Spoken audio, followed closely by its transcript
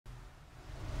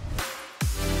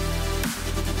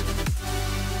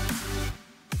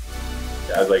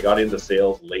As I got into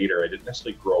sales later, I didn't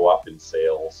necessarily grow up in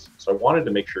sales. So I wanted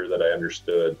to make sure that I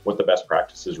understood what the best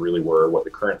practices really were, what the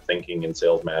current thinking in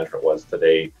sales management was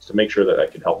today, to make sure that I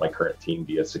could help my current team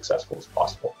be as successful as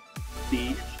possible. The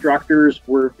instructors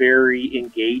were very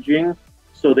engaging.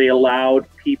 So they allowed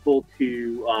people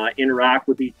to interact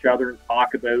with each other and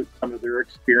talk about some of their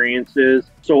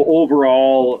experiences. So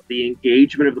overall, the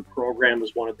engagement of the program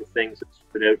was one of the things that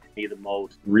stood out to me the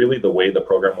most. Really, the way the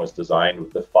program was designed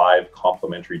with the 5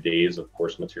 complementary days of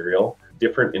course material,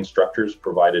 different instructors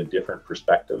provided different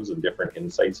perspectives and different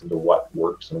insights into what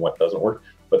works and what doesn't work.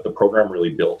 But the program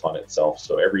really built on itself.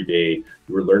 So every day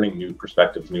you were learning new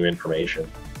perspectives, new information.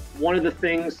 One of the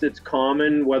things that's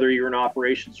common, whether you're in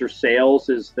operations or sales,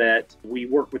 is that we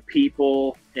work with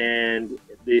people and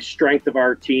the strength of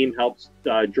our team helps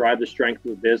drive the strength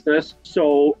of the business.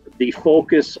 So the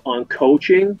focus on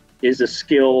coaching is a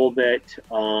skill that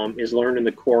is learned in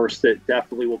the course that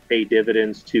definitely will pay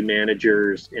dividends to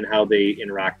managers in how they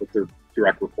interact with their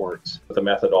direct reports. The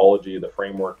methodology, the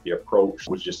framework, the approach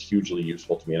was just hugely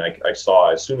useful to me. And I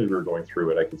saw, as soon as we were going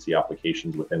through it, I could see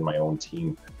applications within my own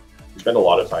team. We spend a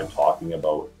lot of time talking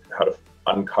about how to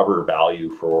uncover value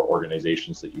for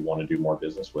organizations that you want to do more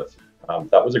business with.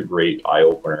 That was a great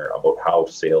eye-opener about how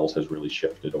sales has really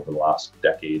shifted over the last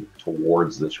decade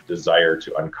towards this desire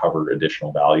to uncover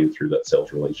additional value through that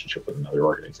sales relationship with another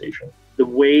organization. The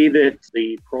way that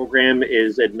the program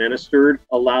is administered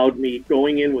allowed me,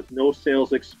 going in with no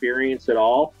sales experience at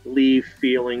all, leave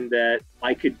feeling that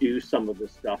I could do some of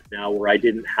this stuff now where I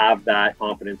didn't have that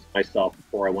confidence myself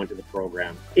before I went to the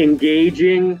program.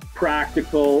 Engaging,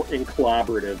 practical, and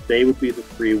collaborative. They would be the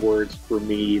 3 words for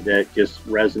me that just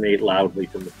resonate loudly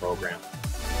from the program.